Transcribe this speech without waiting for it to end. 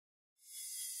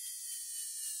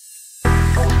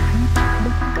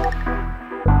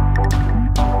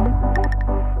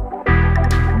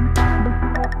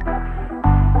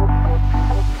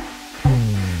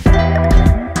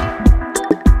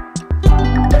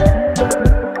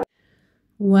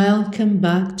Welcome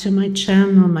back to my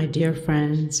channel, my dear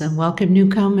friends, and welcome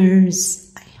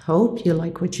newcomers. I hope you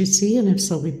like what you see, and if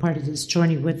so, be part of this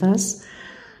journey with us.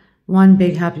 One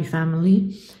big happy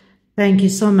family. Thank you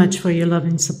so much for your love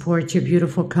and support, your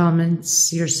beautiful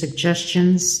comments, your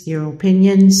suggestions, your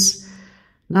opinions.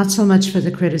 Not so much for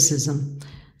the criticism.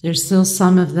 There's still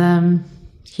some of them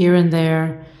here and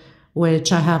there,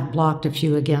 which I have blocked a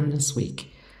few again this week.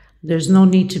 There's no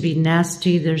need to be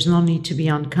nasty. There's no need to be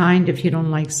unkind. If you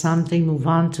don't like something, move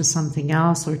on to something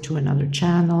else or to another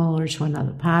channel or to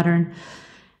another pattern,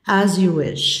 as you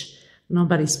wish.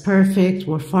 Nobody's perfect.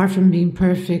 We're far from being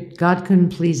perfect. God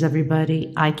couldn't please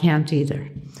everybody. I can't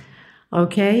either.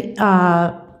 Okay.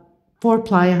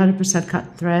 4-ply, 100%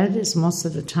 cut thread is most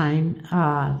of the time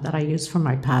that I use for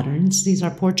my patterns. These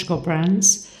are Portugal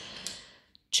brands.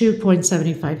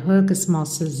 2.75 hook, a small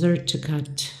scissor to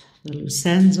cut the loose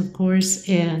ends, of course,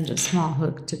 and a small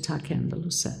hook to tuck in the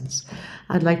loose ends.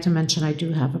 I'd like to mention I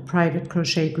do have a private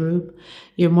crochet group.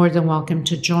 You're more than welcome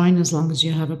to join as long as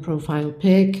you have a profile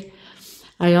pic.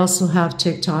 I also have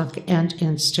TikTok and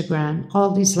Instagram. All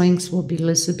these links will be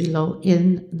listed below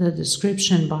in the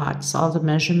description box. All the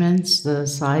measurements, the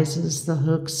sizes, the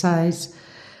hook size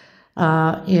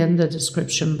in the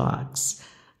description box.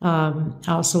 I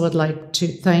also would like to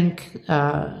thank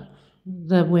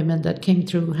the women that came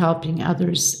through helping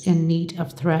others in need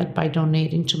of thread by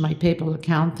donating to my PayPal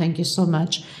account. Thank you so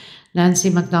much. Nancy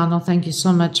McDonald, thank you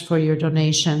so much for your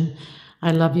donation.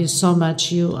 I love you so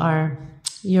much.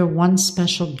 You're one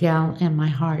special gal in my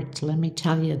heart. Let me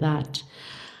tell you that.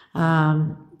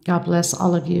 God bless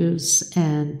all of you,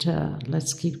 and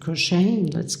let's keep crocheting.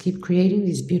 Let's keep creating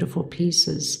these beautiful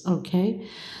pieces, okay?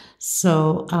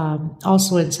 So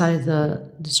also inside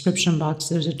the description box,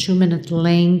 there's a 2-minute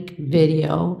link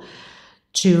video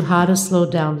to how to slow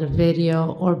down the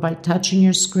video, or by touching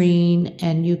your screen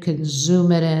and you can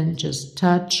zoom it in, just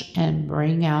touch and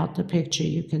bring out the picture.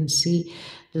 You can see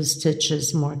the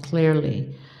stitches more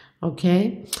clearly.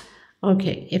 Okay.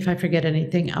 Okay. If I forget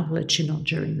anything, I'll let you know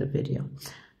during the video.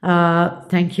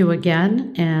 Thank you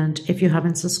again. And if you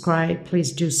haven't subscribed,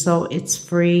 please do so. It's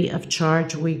free of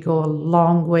charge. We go a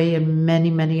long way in many,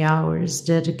 many hours,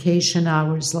 dedication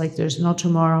hours, like there's no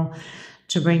tomorrow,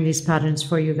 to bring these patterns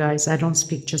for you guys. I don't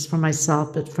speak just for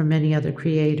myself, but for many other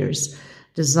creators,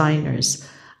 designers.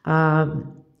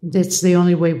 It's the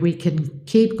only way we can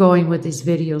keep going with these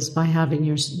videos, by having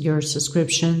your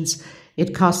subscriptions.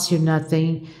 It costs you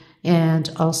nothing. And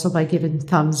also by giving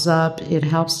thumbs up, it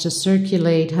helps to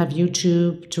circulate, have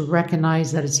YouTube to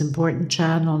recognize that it's an important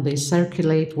channel. They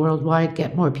circulate worldwide,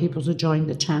 get more people to join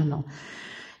the channel.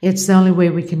 It's the only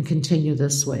way we can continue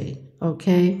this way,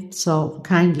 okay? So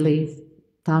kindly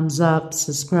thumbs up,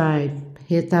 subscribe,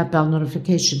 hit that bell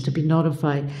notification to be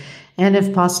notified. And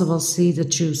if possible, see the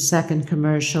 2-second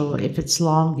commercial. If it's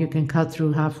long, you can cut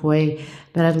through halfway,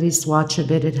 but at least watch a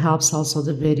bit. It helps also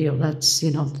the video. That's,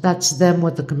 you know, that's them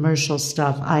with the commercial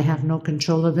stuff. I have no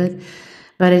control of it,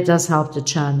 but it does help the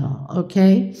channel.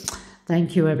 Okay.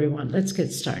 Thank you, everyone. Let's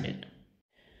get started.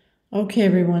 Okay,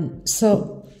 everyone.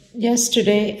 So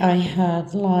yesterday I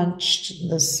had launched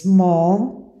the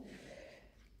small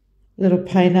little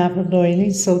pineapple doily,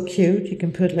 so cute. You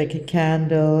can put like a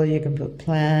candle, you can put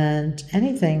plant,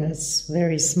 anything that's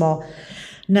very small.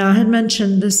 Now, I had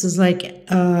mentioned this is like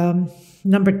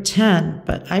number 10,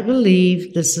 but I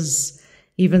believe this is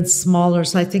even smaller.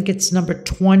 So I think it's number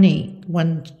 20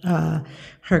 when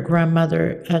her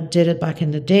grandmother did it back in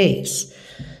the days.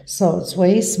 So it's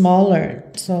way smaller.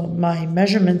 So my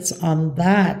measurements on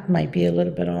that might be a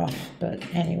little bit off, but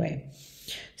anyway.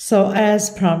 So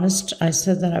as promised, I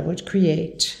said that I would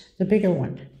create the bigger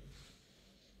one.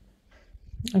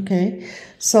 Okay,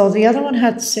 so the other one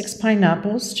had 6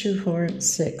 pineapples, 2, 4,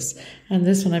 6. And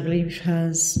this one, I believe,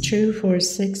 has 2, 4,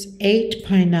 6, 8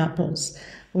 pineapples,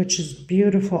 which is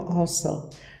beautiful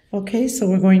also. Okay, so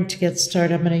we're going to get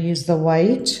started. I'm going to use the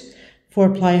white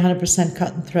 4-ply 100%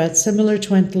 cotton thread, similar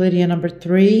to Aunt Lydia number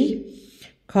 3,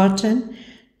 cotton,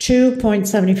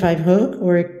 2.75 hook,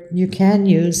 or you can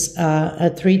use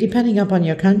a 3, depending upon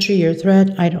your country, your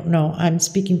thread. I don't know. I'm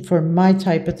speaking for my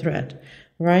type of thread,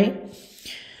 right?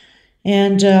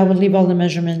 And I will leave all the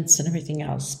measurements and everything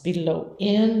else below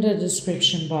in the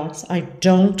description box. I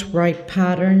don't write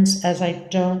patterns as I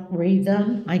don't read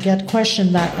them. I get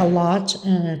questioned that a lot,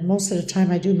 and most of the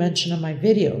time I do mention in my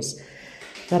videos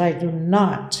that I do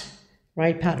not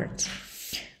write patterns.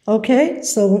 Okay,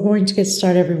 so we're going to get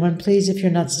started, everyone. Please, if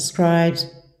you're not subscribed,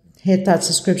 hit that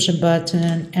subscription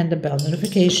button and the bell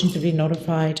notification to be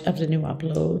notified of the new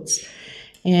uploads.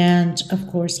 And of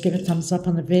course, give a thumbs up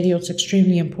on the video. It's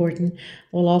extremely important.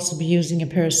 We'll also be using a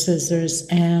pair of scissors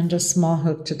and a small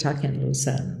hook to tuck in loose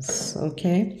ends.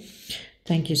 Okay?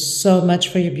 Thank you so much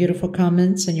for your beautiful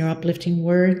comments and your uplifting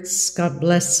words. God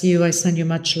bless you. I send you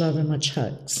much love and much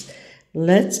hugs.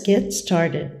 Let's get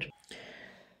started.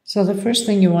 So the first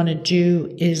thing you want to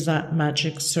do is that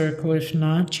magic circle. If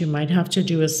not, you might have to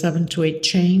do a 7 to 8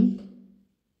 chain.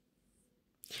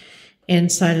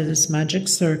 Inside of this magic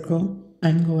circle,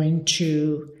 I'm going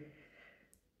to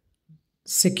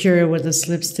secure it with a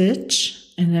slip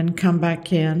stitch and then come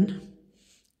back in,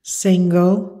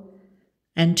 single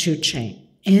and 2 chain.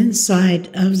 Inside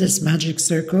of this magic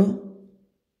circle,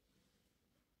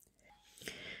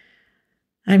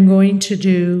 I'm going to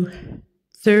do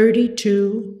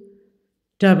 32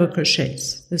 double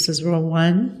crochets. This is row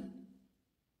 1,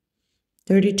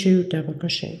 32 double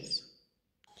crochets.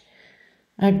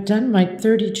 I've done my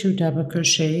 32 double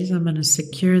crochets. I'm going to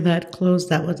secure that, close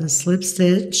that with a slip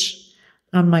stitch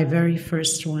on my very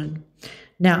first one.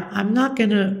 Now, I'm not going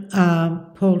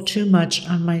to pull too much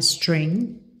on my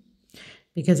string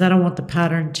because I don't want the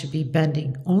pattern to be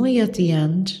bending. Only at the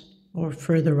end or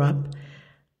further up.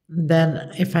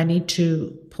 Then if I need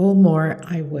to pull more,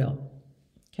 I will.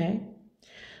 Okay?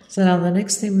 So now the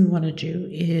next thing we want to do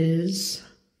is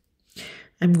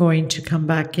I'm going to come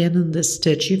back in this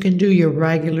stitch. You can do your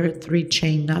regular 3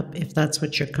 chain up if that's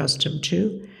what you're accustomed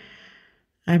to.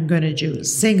 I'm going to do a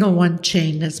single 1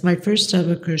 chain. That's my first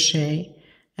double crochet.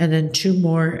 And then 2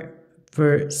 more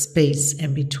for space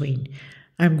in between.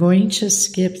 I'm going to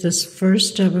skip this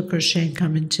first double crochet and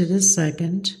come into the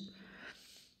second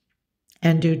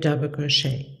and do double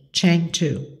crochet. Chain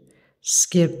 2.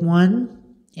 Skip 1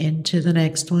 into the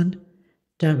next one,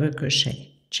 double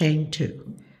crochet. Chain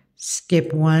 2.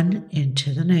 Skip 1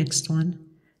 into the next one,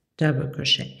 double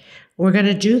crochet. We're going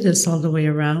to do this all the way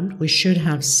around. We should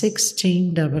have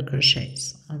 16 double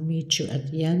crochets. I'll meet you at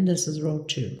the end. This is row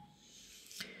 2.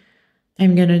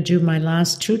 I'm going to do my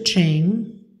last 2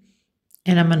 chain,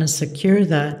 and I'm going to secure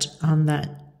that on that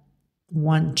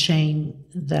 1 chain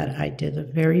that I did, the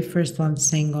very first one,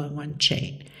 single and 1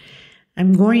 chain.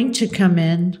 I'm going to come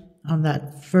in on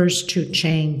that first 2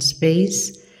 chain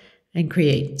space and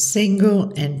create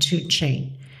single and 2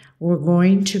 chain. We're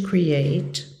going to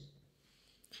create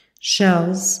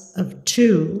shells of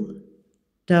 2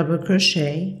 double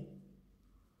crochet,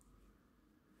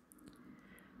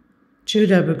 2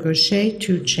 double crochet,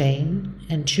 2 chain,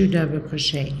 and 2 double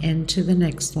crochet into the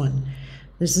next one.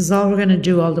 This is all we're going to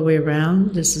do all the way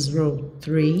around. This is row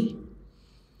 3.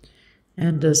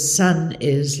 And the sun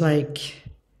is like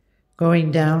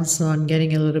going down, so I'm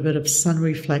getting a little bit of sun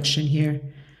reflection here.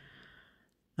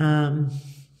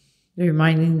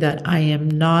 Reminding that I am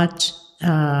not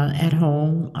at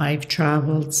home. I've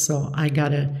traveled, so I got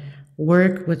to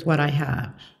work with what I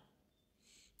have.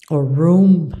 Or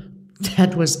room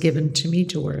that was given to me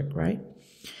to work, right?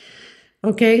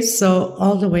 Okay, so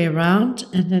all the way around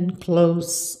and then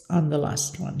close on the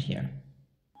last one here.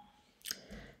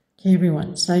 Okay,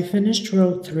 everyone, so I finished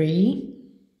row 3.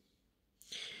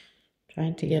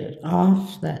 Trying to get it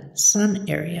off that sun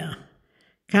area.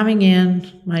 Coming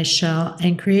in my shell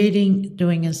and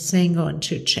doing a single and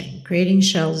 2 chain. Creating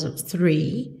shells of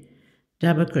 3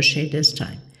 double crochet this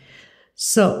time.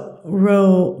 So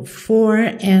row 4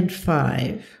 and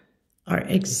 5 are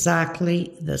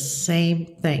exactly the same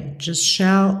thing. Just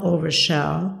shell over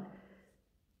shell,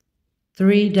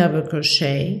 3 double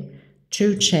crochet,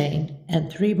 2 chain,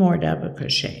 and 3 more double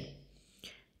crochet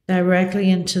directly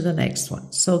into the next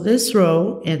one. So this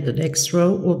row and the next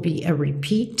row will be a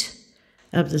repeat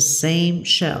of the same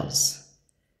shells.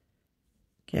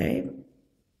 Okay.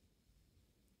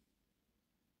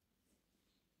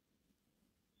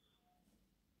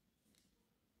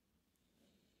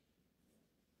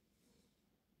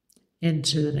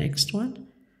 Into the next one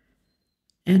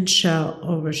and shell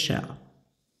over shell.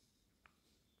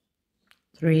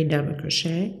 3 double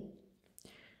crochet,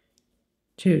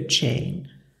 2 chain,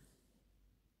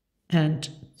 and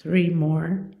 3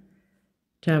 more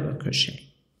double crochet.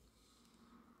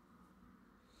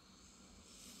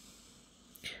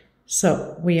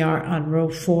 So we are on row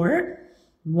 4.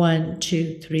 1,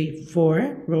 2, 3,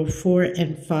 4. Row 4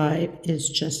 and 5 is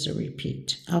just a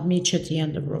repeat. I'll meet you at the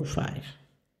end of row 5.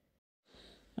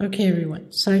 Okay,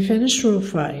 everyone, so I finished row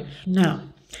 5. Now,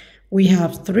 we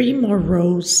have 3 more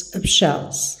rows of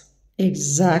shells.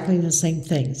 Exactly the same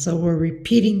thing. So we're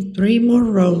repeating 3 more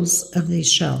rows of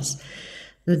these shells.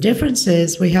 The difference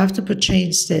is we have to put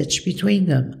chain stitch between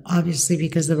them, obviously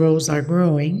because the rows are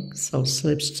growing. So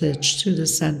slip stitch to the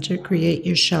center, create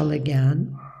your shell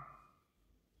again.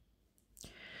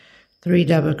 3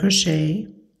 double crochet,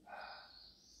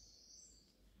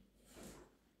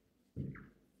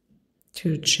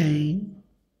 2 chain,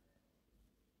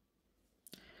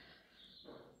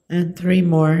 and 3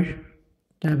 more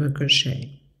double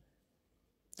crochet.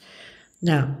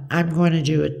 Now I'm going to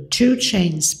do a 2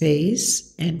 chain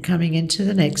space and coming into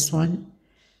the next one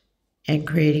and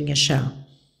creating a shell.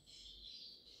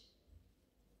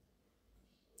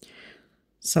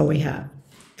 So we have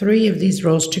 3 of these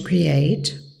rows to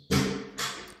create.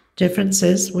 Difference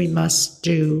is we must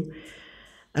do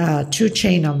 2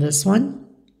 chain on this one.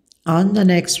 On the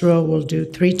next row we'll do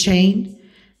 3 chain,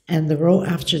 and the row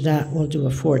after that we'll do a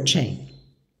 4 chain.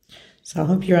 So I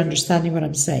hope you're understanding what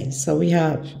I'm saying. So we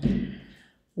have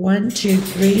 1, 2,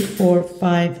 3, 4,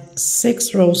 5,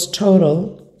 6 rows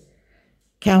total,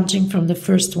 counting from the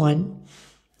first one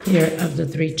here of the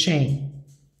 3 chain.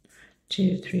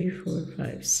 2, 3, 4,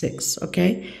 5, 6.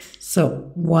 Okay,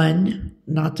 so 1,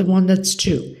 not the one that's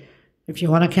 2. If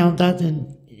you want to count that,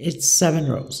 then it's 7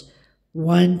 rows.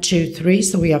 1, 2, 3.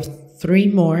 So we have 3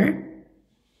 more.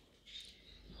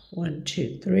 1,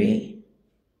 2, 3.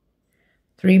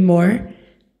 3 more.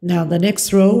 Now the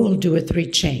next row we'll do a 3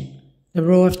 chain. The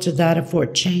row after that a 4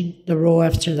 chain. The row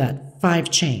after that 5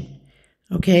 chain.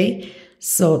 Okay,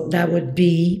 so that would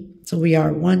be, so we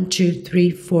are 1, 2,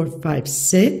 3, 4, 5,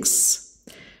 6.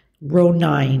 Row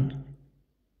 9.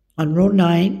 On row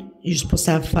 9, you're supposed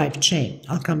to have 5 chain.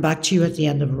 I'll come back to you at the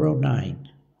end of row 9.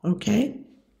 Okay?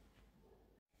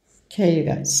 Okay, you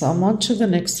guys. So I'm on to the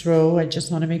next row. I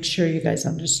just want to make sure you guys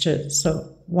understood.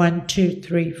 So 1, 2,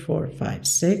 3, 4, 5,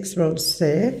 6. Row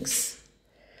 6.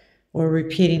 We're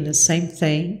repeating the same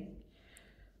thing.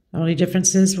 The only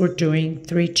difference is we're doing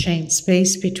 3 chain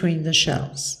space between the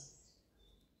shells.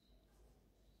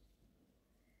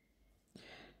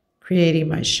 Creating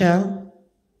my shell.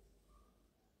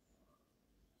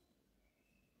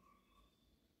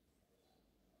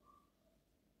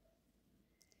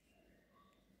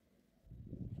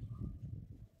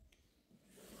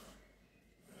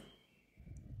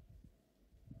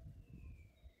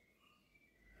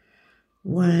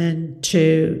 One,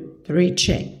 2, 3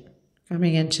 chain.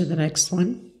 Coming into the next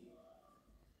one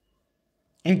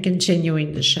and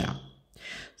continuing the shell.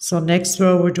 So next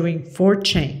row we're doing 4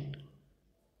 chain.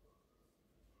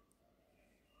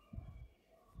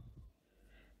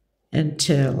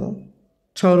 Until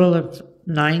total of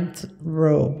 9th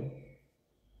row.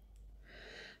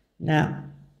 Now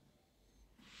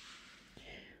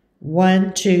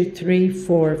 1, 2, 3,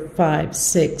 4, 5,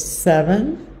 6,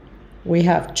 7. We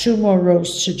have 2 more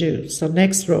rows to do. So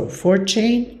next row 4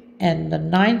 chain, and the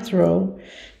 9th row,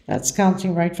 that's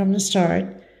counting right from the start,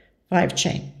 5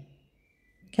 chain.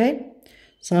 Okay,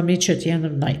 so I'll meet you at the end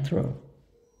of 9th row.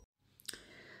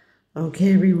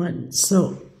 Okay everyone,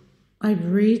 so I've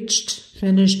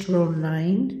finished row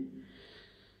 9,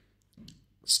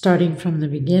 starting from the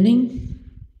beginning,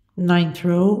 9th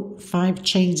row, 5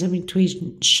 chains in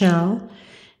between shell,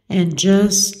 and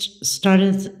just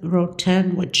started row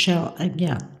 10 with shell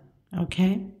again,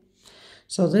 okay?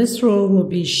 So this row will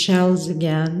be shells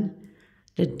again.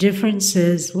 The difference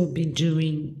is we'll be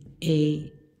doing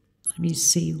a, let me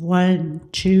see, 1,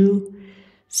 2,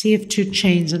 see if 2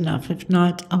 chains enough. If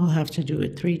not, I'll have to do a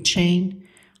 3 chain.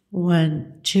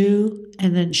 1, 2,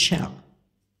 and then shell.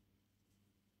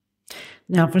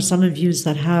 Now, for some of you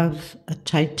that have a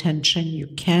tight tension, you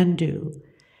can do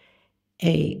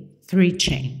a 3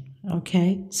 chain,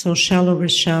 okay? So shell over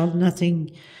shell,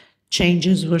 nothing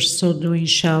changes. We're still doing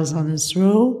shells on this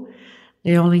row.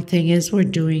 The only thing is we're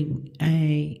doing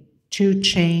a 2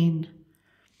 chain,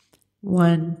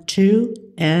 1, 2,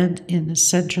 and in the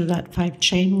center of that 5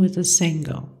 chain with a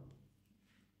single.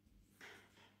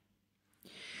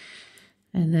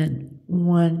 And then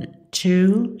 1,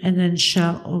 2, and then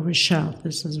shell over shell.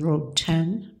 This is row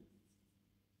 10.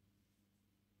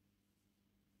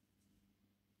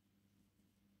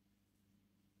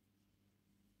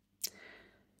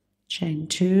 Chain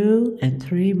 2 and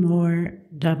 3 more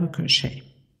double crochet.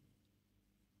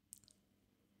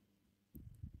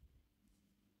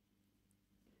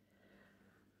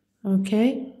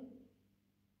 Okay,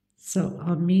 so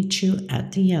I'll meet you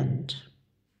at the end.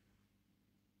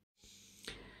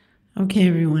 Okay,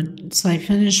 everyone, so I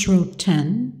finished row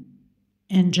 10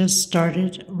 and just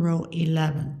started row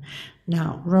 11.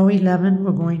 Now, row 11,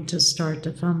 we're going to start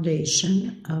the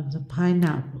foundation of the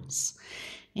pineapples.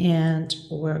 And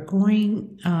we're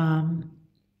going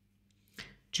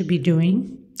to be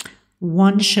doing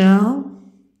 1 shell,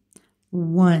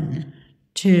 1,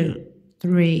 2,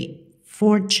 3,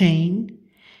 4 chain,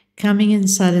 coming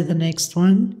inside of the next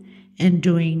one and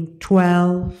doing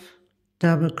 12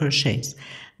 double crochets.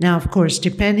 Now, of course,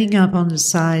 depending upon the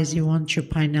size you want your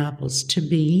pineapples to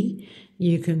be,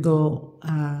 you can go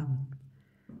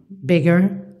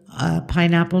bigger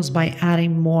pineapples by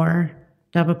adding more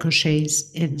double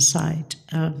crochets inside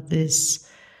of this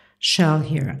shell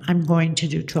here. I'm going to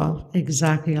do 12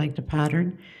 exactly like the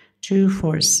pattern. 2,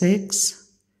 4,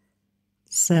 6,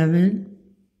 7,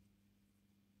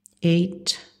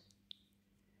 8,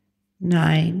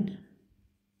 9,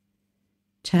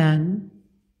 10,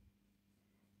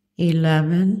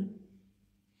 11,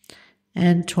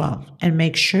 and 12. And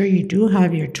make sure you do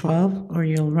have your 12 or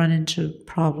you'll run into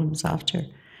problems after.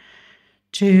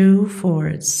 2,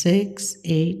 4, 6,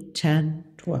 8, 10,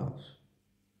 12.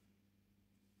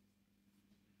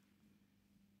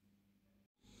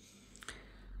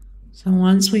 So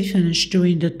once we finish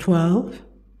doing the 12,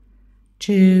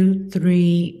 2,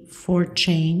 3, 4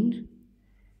 chain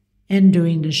and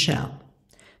doing the shell.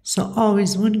 So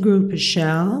always one group is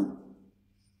shell,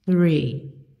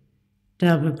 3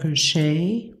 double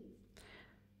crochet,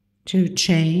 2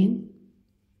 chain,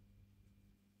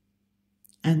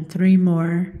 and 3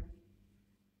 more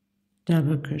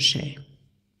double crochet.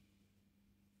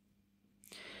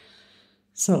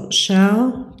 So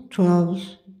shell,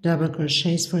 12 double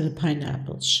crochets for the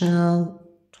pineapple. Shell,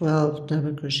 12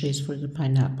 double crochets for the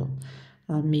pineapple.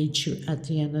 I'll meet you at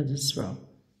the end of this row.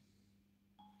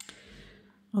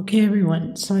 Okay,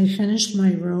 everyone, so I finished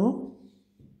my row,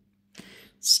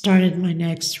 started my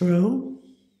next row.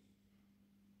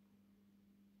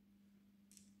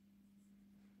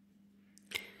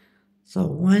 So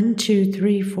 1, 2,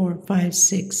 3, 4, 5,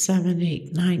 6, 7,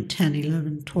 8, 9, 10,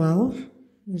 11, 12.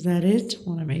 Is that it? I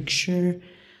want to make sure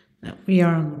that we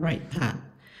are on the right path.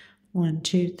 1,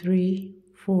 2, 3,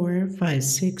 4, 5,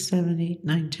 6, 7, 8,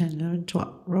 9, 10, 11,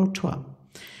 12. Row 12.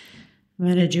 I'm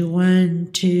going to do 1,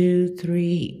 2,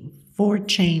 3, 4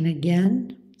 chain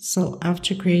again. So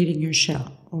after creating your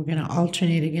shell, we're going to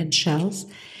alternate again shells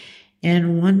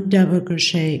and 1 double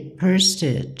crochet per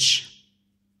stitch.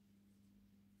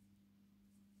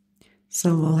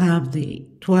 So we'll have the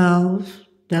 12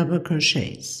 double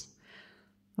crochets.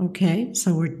 Okay,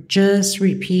 so we're just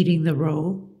repeating the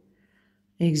row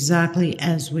exactly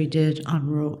as we did on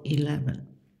row 11.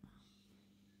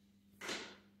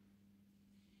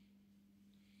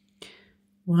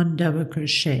 One double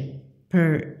crochet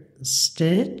per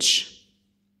stitch,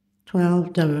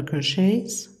 12 double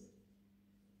crochets.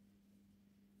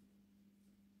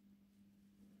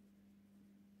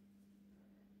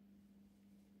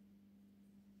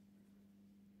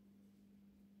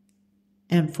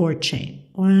 And 4 chain.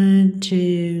 1,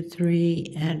 2,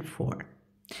 3, and 4.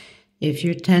 If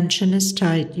your tension is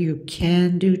tight, you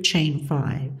can do chain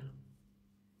 5.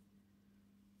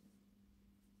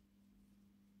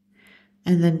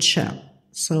 And then shell.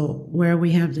 So where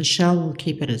we have the shell, we'll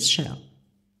keep it as shell.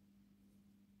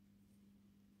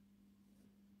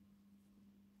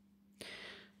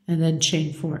 And then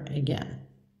chain 4 again.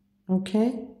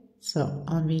 Okay, so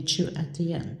I'll meet you at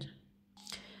the end.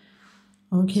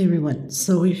 Okay, everyone,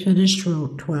 so we finished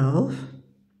row 12.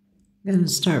 I'm going to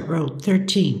start row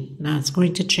 13. Now it's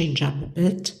going to change up a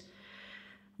bit.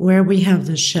 Where we have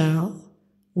the shell,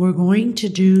 we're going to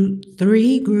do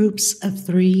 3 groups of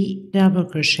 3 double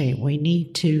crochet. We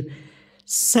need to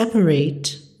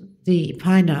separate the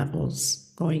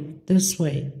pineapples going this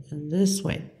way and this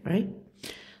way, right?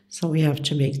 So we have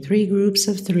to make 3 groups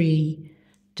of 3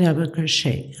 double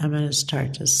crochet. I'm going to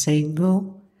start a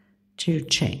single, 2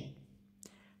 chain.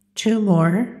 2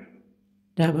 more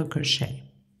double crochet,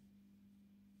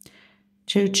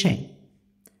 2 chain,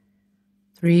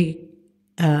 3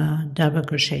 double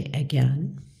crochet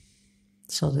again.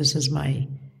 So this is my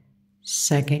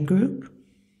second group,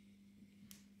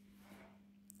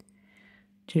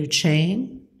 2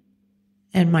 chain,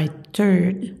 and my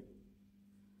third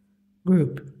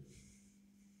group.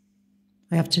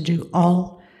 I have to do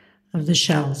all of the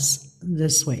shells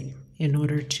this way in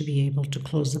order to be able to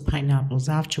close the pineapples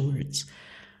afterwards.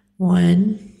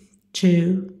 1,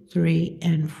 2, 3,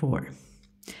 and 4.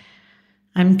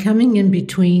 I'm coming in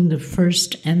between the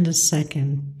first and the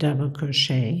second double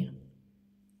crochet.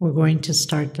 We're going to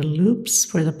start the loops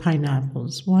for the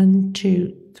pineapples. 1,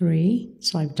 2, 3.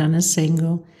 So I've done a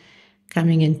single,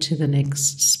 coming into the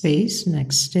next space,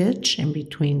 next stitch, in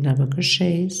between double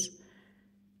crochets,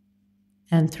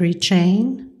 and 3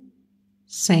 chain,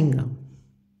 single.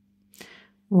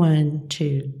 1,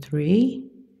 2, 3,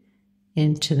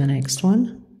 into the next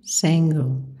one,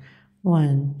 single.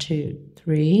 1, 2,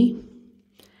 3,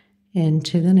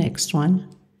 into the next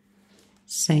one,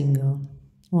 single.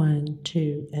 1,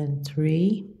 2, and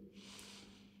 3,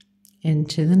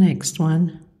 into the next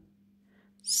one,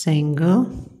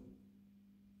 single,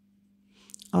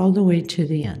 all the way to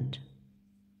the end.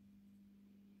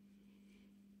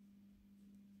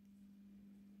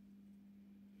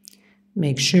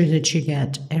 Make sure that you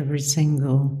get every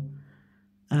single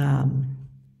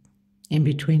in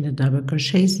between the double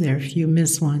crochets there. If you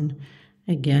miss one,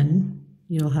 again,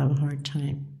 you'll have a hard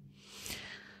time.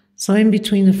 So in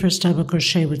between the first double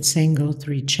crochet with single,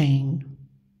 3 chain,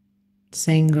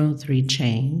 single, 3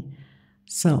 chain.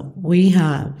 So we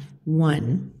have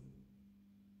 1,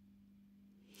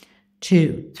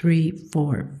 2, 3,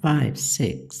 4, 5,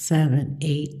 6, 7,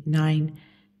 8, 9,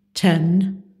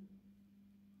 10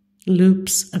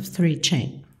 loops of 3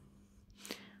 chain.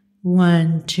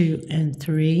 1, 2, and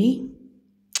 3,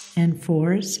 and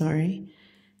 4, sorry,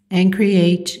 and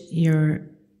create your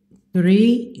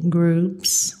 3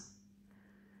 groups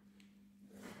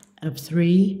of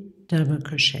 3 double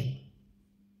crochet.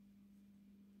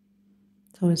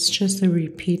 So it's just a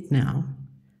repeat now.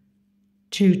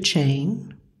 2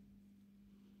 chain,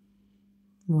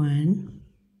 1,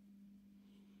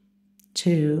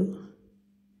 2,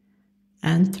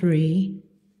 and 3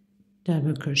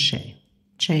 double crochet.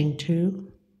 Chain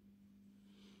 2,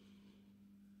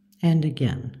 and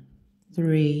again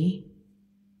 3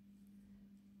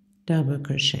 double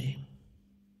crochet.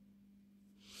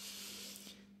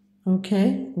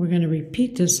 Okay, we're going to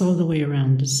repeat this all the way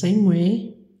around the same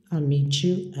way. I'll meet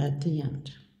you at the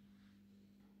end.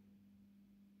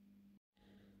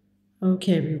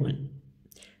 Okay, everyone.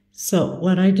 So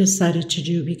what I decided to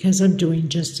do, because I'm doing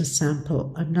just a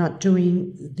sample, I'm not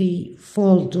doing the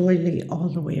full doily all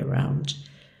the way around.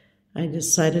 I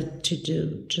decided to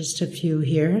do just a few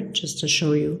here, just to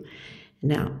show you.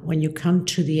 Now, when you come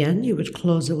to the end, you would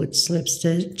close it with slip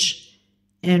stitch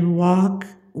and walk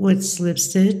with slip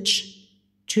stitch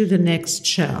to the next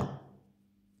shell.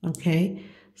 Okay,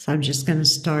 so I'm just going to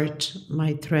start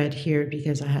my thread here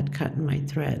because I had cut my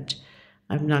thread.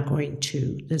 I'm not going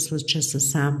to, this was just a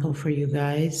sample for you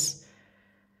guys.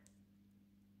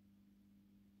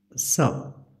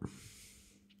 So,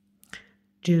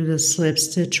 do the slip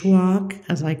stitch walk,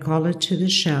 as I call it, to the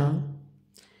shell,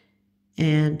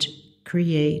 and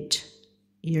create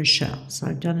your shell. So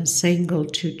I've done a single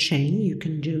 2 chain. You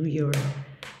can do your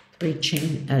 3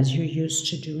 chain as you're used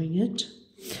to doing it.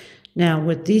 Now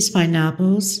with these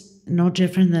pineapples, no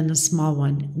different than the small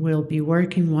one, we'll be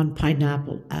working 1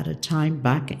 pineapple at a time,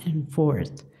 back and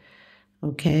forth.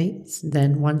 Okay, so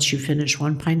then once you finish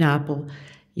 1 pineapple,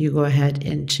 you go ahead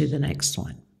into the next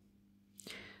one.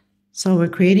 So we're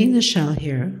creating the shell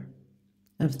here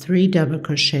of 3 double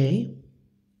crochet.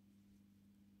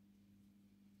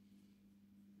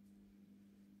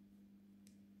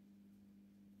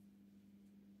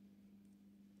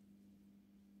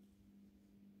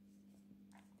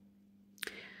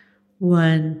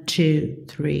 One, 2,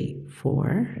 3,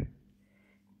 4.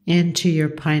 Into your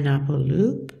pineapple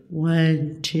loop.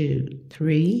 1, 2,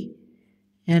 3.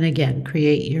 And again,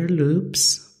 create your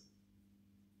loops.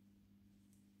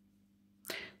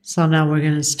 So now we're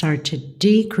going to start to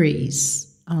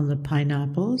decrease on the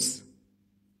pineapples.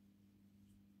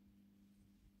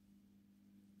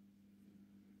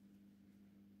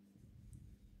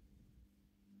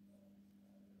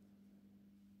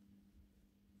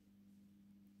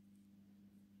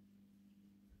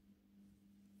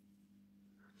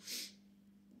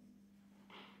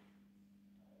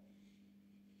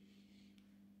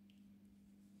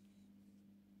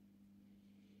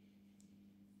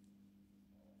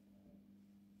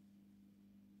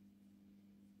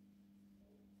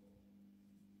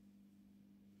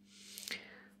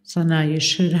 So now you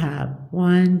should have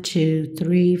 1, 2,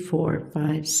 3, 4,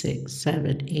 5, 6,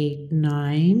 7, 8,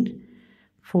 9,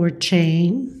 4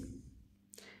 chain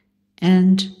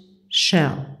and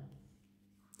shell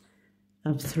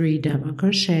of 3 double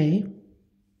crochet.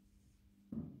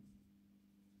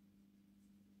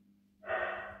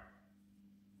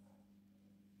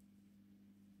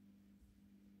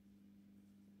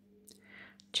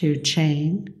 Two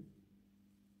chain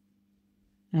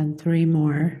and 3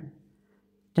 more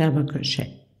double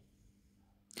crochet.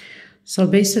 So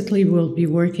basically we'll be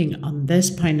working on this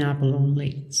pineapple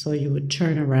only. So you would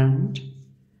turn around,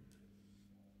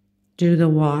 do the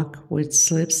walk with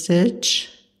slip stitch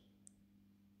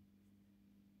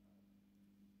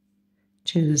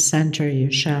to the center of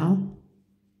your shell,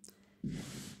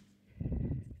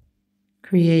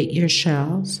 create your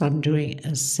shell. So I'm doing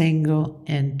a single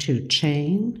and 2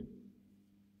 chain,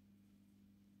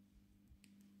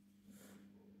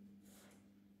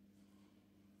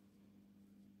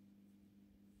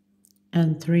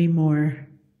 and 3 more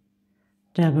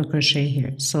double crochet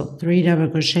here. So 3 double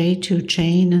crochet, 2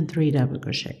 chain, and 3 double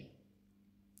crochet.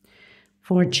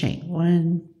 4 chain,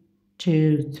 1,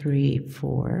 2, 3,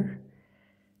 4,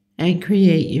 and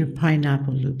create your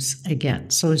pineapple loops again.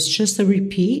 So it's just a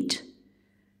repeat,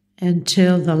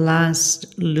 until the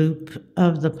last loop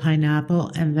of the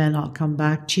pineapple, and then I'll come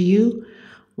back to you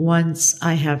once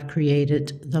I have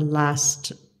created the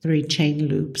last 3 chain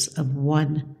loops of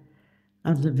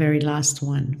the very last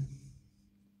one.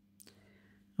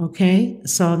 Okay,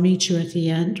 so I'll meet you at the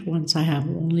end once I have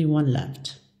only one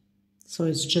left. So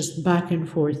it's just back and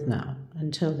forth now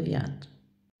until the end.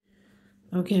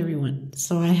 Okay, everyone,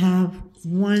 so I have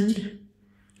 1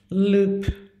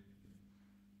 loop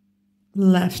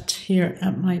left here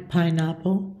at my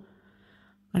pineapple.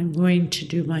 I'm going to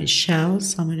do my shell,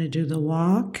 so I'm going to do the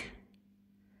walk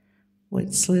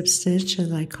with slip stitch,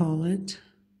 as I call it.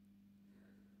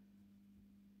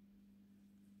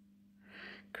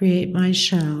 Create my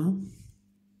shell.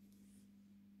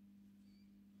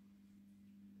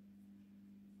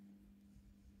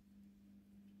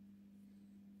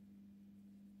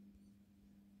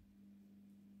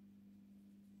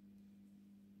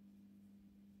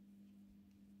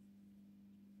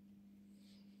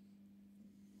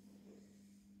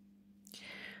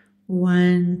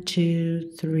 One,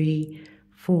 2, 3,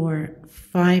 4,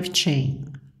 5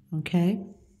 chain, okay?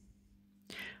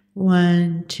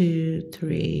 1, 2,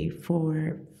 3,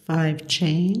 4, 5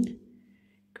 chain.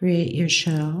 Create your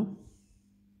shell.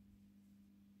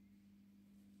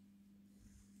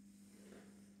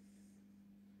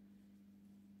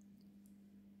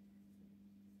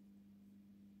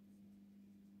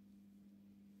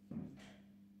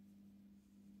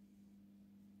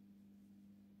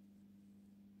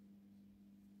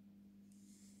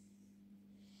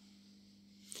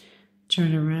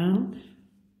 Turn around.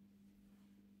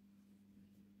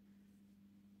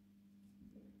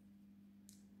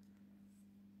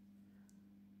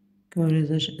 Go to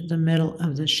the middle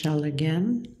of the shell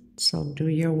again. So do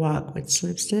your walk with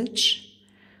slip stitch.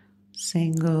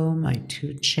 Single my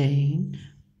 2 chain.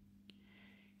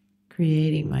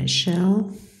 Creating my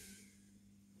shell.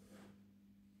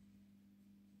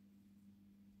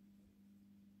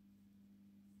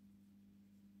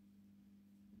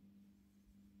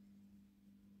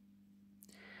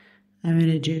 I'm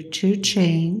going to do 2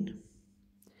 chain,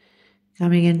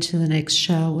 coming into the next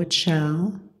shell with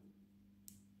shell.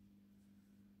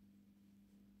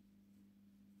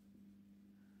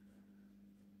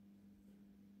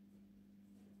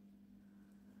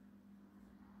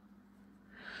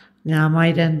 Now I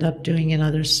might end up doing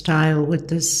another style with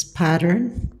this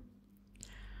pattern.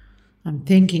 I'm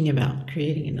thinking about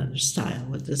creating another style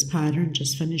with this pattern,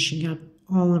 just finishing up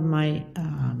all of my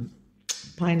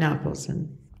pineapples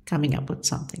and coming up with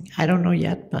something. I don't know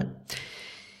yet, but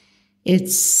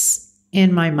it's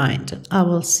in my mind. I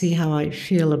will see how I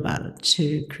feel about it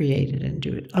to create it and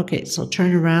do it. Okay, so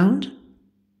turn around.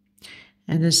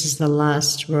 And this is the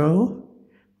last row.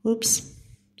 Oops,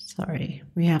 sorry.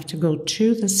 We have to go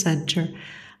to the center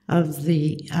of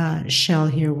the shell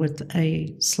here with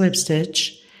a slip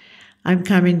stitch. I'm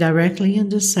coming directly in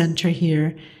the center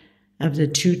here of the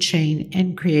 2 chain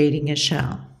and creating a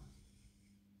shell.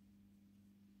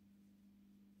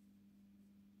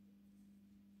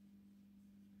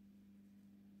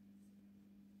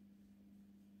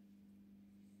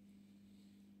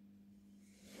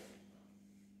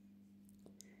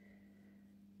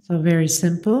 So very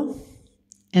simple.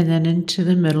 And then into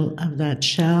the middle of that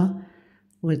shell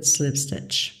with slip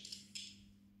stitch.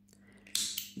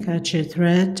 Cut your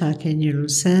thread, tuck in your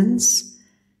loose ends,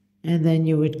 and then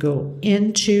you would go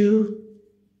into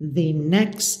the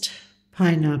next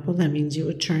pineapple. That means you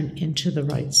would turn into the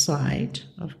right side,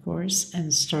 of course,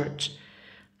 and start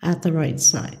at the right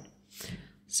side.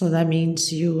 So that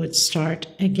means you would start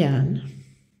again.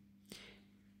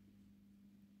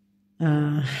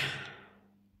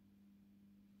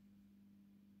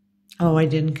 Oh, I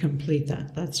didn't complete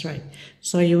that. That's right.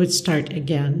 So you would start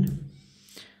again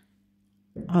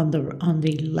on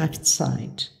the left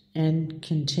side and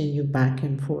continue back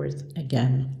and forth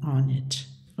again on it.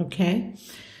 Okay?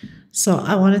 So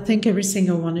I want to thank every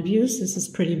single one of you. This is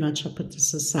pretty much, I'll put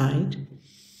this aside.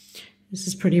 This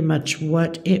is pretty much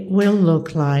what it will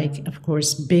look like. Of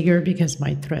course, bigger because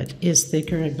my thread is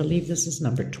thicker. I believe this is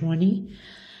number 20.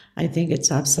 I think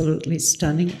it's absolutely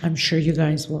stunning. I'm sure you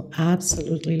guys will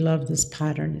absolutely love this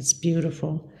pattern. It's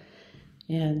beautiful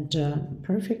and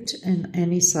perfect in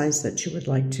any size that you would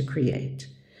like to create.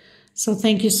 So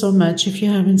thank you so much. If you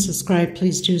haven't subscribed,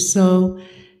 please do so.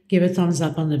 Give a thumbs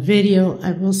up on the video.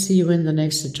 I will see you in the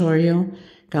next tutorial.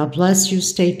 God bless you.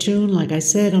 Stay tuned. Like I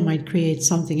said, I might create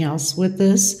something else with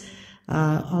this.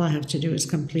 All I have to do is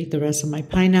complete the rest of my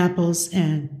pineapples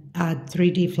and add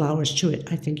 3D flowers to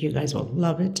it. I think you guys will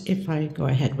love it if I go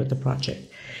ahead with the project.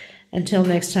 Until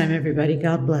next time, everybody,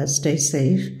 God bless. Stay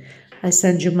safe. I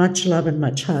send you much love and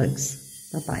much hugs.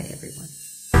 Bye-bye, everyone.